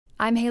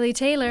I'm Haley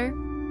Taylor,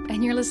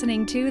 and you're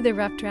listening to the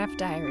Rough Draft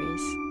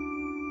Diaries.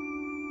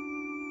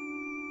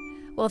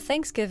 Well,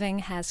 Thanksgiving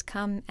has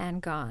come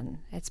and gone.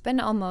 It's been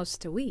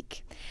almost a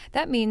week.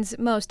 That means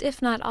most,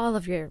 if not all,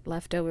 of your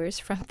leftovers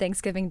from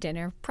Thanksgiving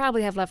dinner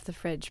probably have left the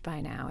fridge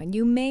by now, and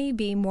you may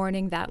be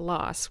mourning that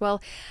loss.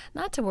 Well,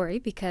 not to worry,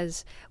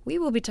 because we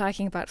will be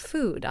talking about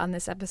food on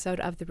this episode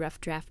of the Rough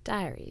Draft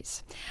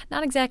Diaries.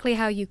 Not exactly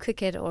how you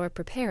cook it or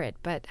prepare it,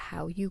 but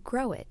how you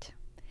grow it.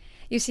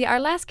 You see, our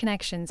last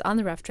connections on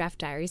the Rough Draft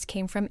Diaries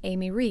came from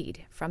Amy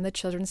Reed from the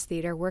Children's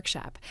Theater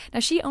Workshop.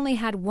 Now, she only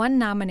had one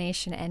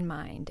nomination in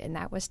mind, and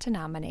that was to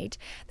nominate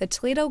the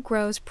Toledo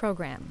GROWs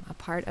program, a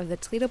part of the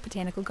Toledo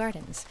Botanical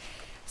Gardens.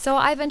 So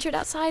I ventured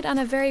outside on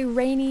a very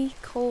rainy,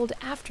 cold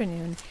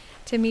afternoon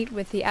to meet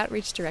with the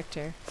outreach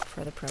director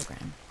for the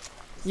program.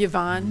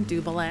 Yvonne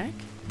Dubielak,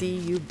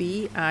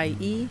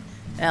 Dubielak.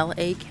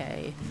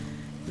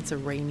 It's a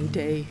rainy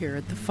day here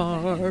at the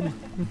farm.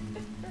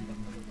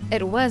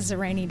 It was a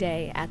rainy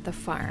day at the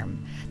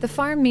farm. The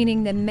farm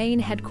meaning the main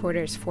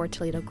headquarters for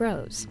Toledo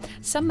GROWs.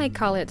 Some may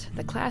call it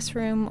the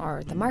classroom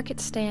or the market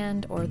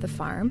stand or the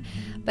farm,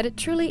 but it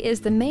truly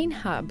is the main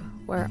hub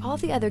where all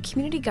the other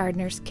community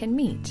gardeners can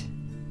meet.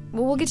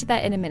 Well, we'll get to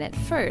that in a minute.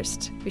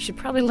 First, we should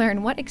probably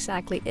learn what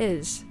exactly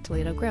is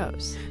Toledo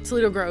GROWs.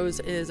 Toledo GROWs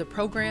is a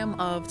program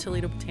of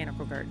Toledo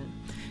Botanical Garden.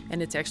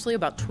 And it's actually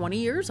about 20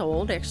 years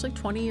old, actually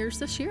 20 years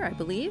this year, I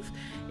believe.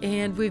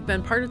 And we've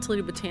been part of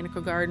Toledo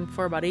Botanical Garden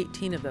for about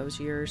 18 of those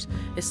years.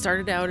 It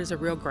started out as a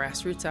real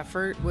grassroots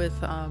effort with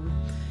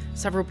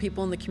several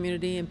people in the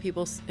community and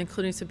people,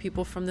 including some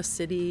people from the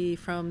city,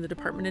 from the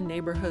Department of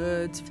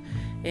Neighborhoods,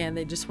 and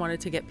they just wanted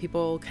to get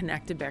people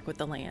connected back with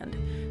the land.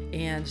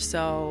 And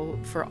so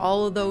for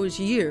all of those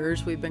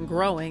years, we've been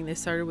growing. They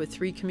started with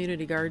 3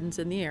 community gardens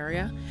in the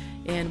area,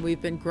 and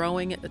we've been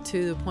growing it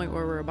to the point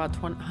where we're about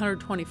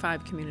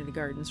 125 community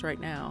gardens right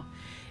now.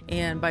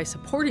 And by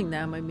supporting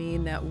them, I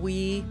mean that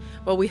we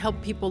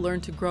help people learn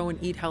to grow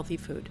and eat healthy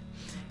food.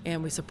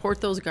 And we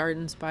support those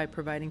gardens by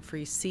providing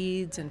free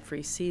seeds and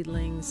free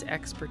seedlings,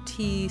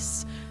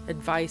 expertise,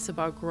 advice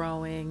about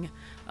growing.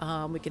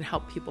 We can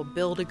help people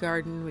build a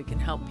garden. We can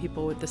help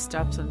people with the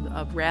steps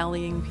of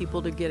rallying people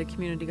to get a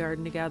community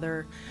garden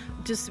together.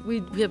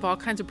 We have all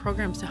kinds of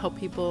programs to help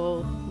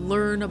people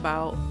learn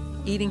about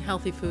eating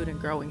healthy food and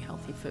growing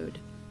healthy food.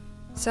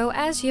 So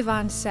as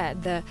Yvonne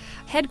said, the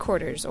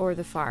headquarters, or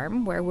the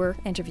farm where we're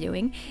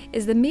interviewing,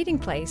 is the meeting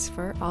place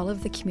for all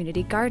of the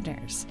community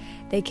gardeners.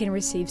 They can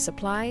receive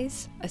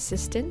supplies,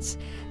 assistance,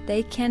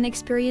 they can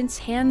experience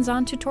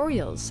hands-on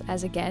tutorials,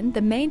 as again,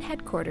 the main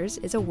headquarters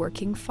is a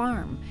working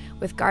farm,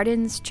 with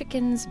gardens,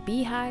 chickens,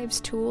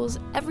 beehives, tools,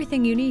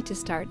 everything you need to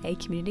start a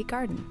community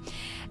garden.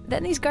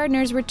 Then these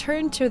gardeners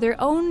return to their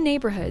own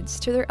neighborhoods,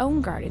 to their own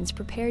gardens,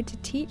 prepared to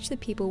teach the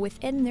people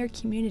within their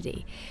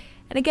community.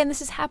 And again,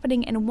 this is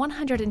happening in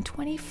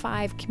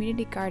 125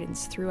 community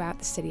gardens throughout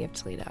the city of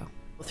Toledo.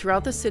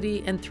 Throughout the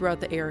city and throughout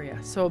the area.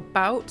 So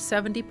about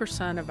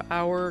 70% of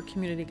our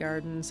community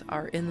gardens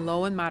are in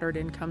low and moderate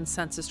income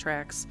census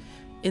tracts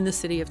in the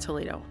city of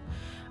Toledo.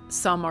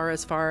 Some are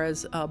as far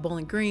as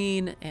Bowling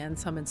Green, and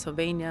some in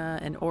Sylvania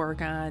and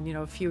Oregon,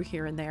 a few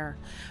here and there,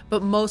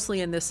 but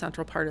mostly in this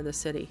central part of the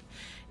city.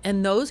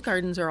 And those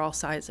gardens are all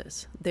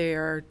sizes.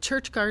 They're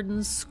church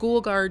gardens, school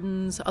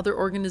gardens, other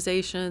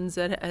organizations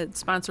that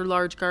sponsor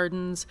large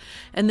gardens,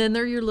 and then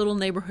they're your little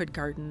neighborhood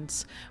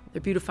gardens.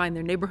 They're beautifying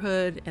their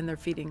neighborhood, and they're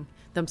feeding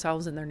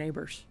themselves and their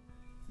neighbors.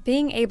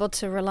 Being able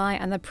to rely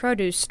on the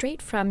produce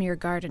straight from your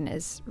garden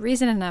is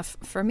reason enough,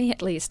 for me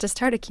at least, to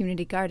start a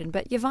community garden.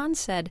 But Yvonne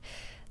said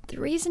the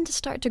reason to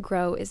start to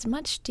grow is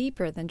much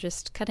deeper than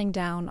just cutting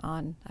down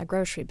on a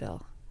grocery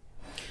bill.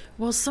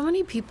 Well, so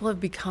many people have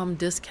become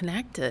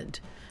disconnected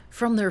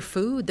from their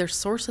food, their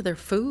source of their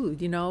food.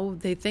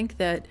 They think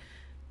that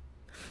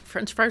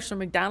French fries from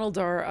McDonald's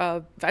are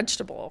a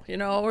vegetable,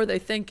 or they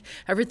think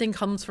everything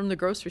comes from the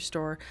grocery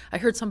store. I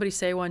heard somebody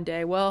say one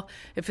day, well,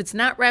 if it's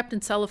not wrapped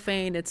in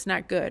cellophane, it's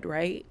not good,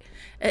 right?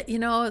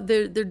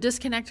 They're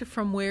disconnected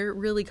from where it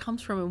really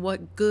comes from and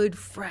what good,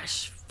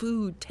 fresh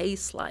food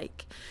tastes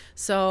like.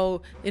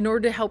 So in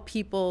order to help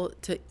people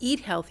to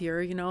eat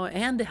healthier,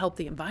 and to help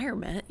the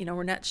environment,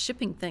 we're not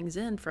shipping things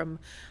in from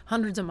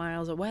hundreds of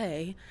miles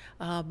away,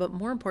 but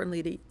more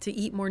importantly, to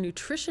eat more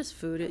nutritious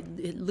food,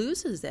 it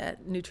loses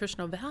that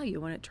nutritional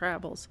value when it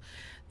travels.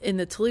 In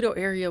the Toledo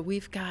area,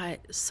 we've got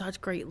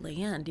such great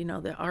land,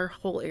 that our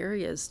whole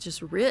area is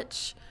just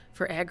rich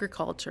for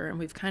agriculture, and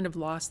we've kind of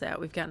lost that.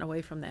 We've gotten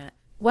away from that.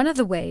 One of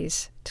the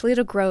ways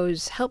Toledo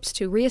GROWs helps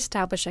to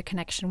reestablish a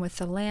connection with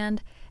the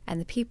land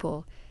and the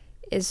people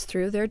is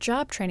through their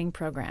job training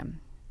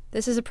program.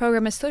 This is a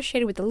program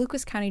associated with the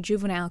Lucas County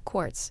Juvenile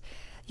Courts.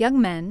 Young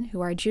men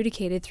who are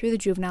adjudicated through the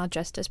Juvenile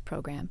Justice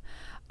Program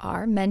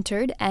are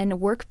mentored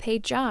and work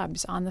paid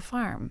jobs on the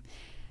farm.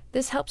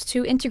 This helps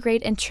to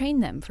integrate and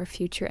train them for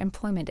future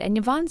employment. And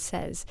Yvonne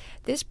says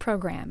this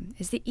program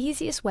is the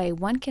easiest way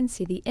one can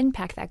see the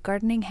impact that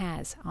gardening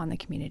has on the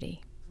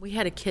community. We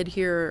had a kid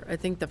here, I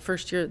think the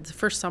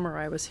first summer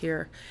I was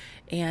here,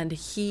 and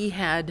he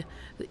had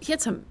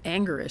some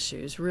anger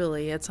issues,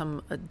 really. He had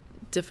some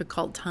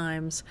difficult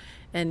times,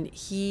 and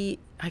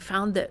I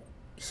found that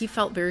he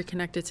felt very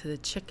connected to the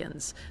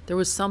chickens. There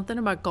was something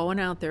about going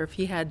out there.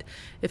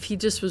 If he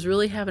just was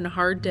really having a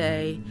hard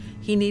day,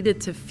 he needed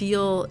to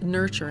feel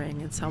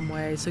nurturing in some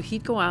way. So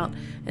he'd go out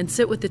and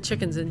sit with the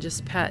chickens and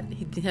just pet.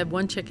 He had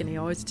one chicken. He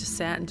always just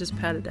sat and just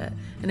petted it,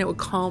 and it would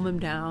calm him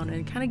down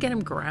and kind of get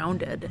him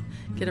grounded,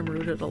 get him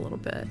rooted a little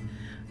bit.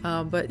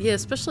 But yeah,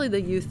 especially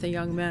the youth, the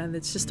young men,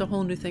 it's just a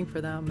whole new thing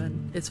for them,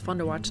 and it's fun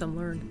to watch them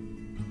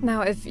learn.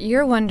 Now, if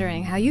you're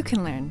wondering how you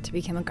can learn to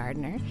become a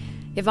gardener,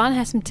 Yvonne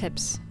has some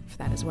tips for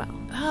that as well.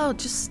 Oh,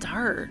 just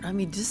start.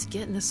 Just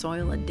get in the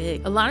soil and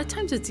dig. A lot of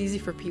times it's easy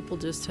for people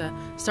just to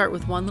start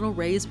with one little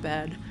raised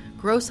bed,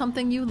 grow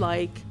something you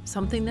like,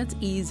 something that's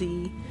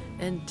easy,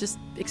 and just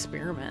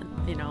experiment.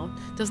 It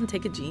doesn't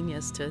take a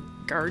genius to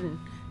garden.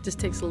 It just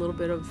takes a little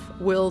bit of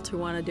will to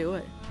want to do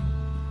it.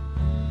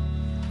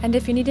 And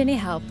if you need any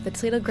help, the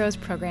Toledo Grows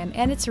program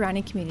and its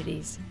surrounding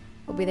communities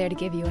will be there to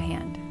give you a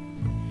hand.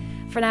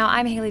 For now,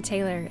 I'm Haley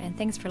Taylor, and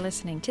thanks for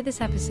listening to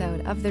this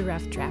episode of the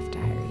Rough Draft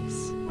Diaries.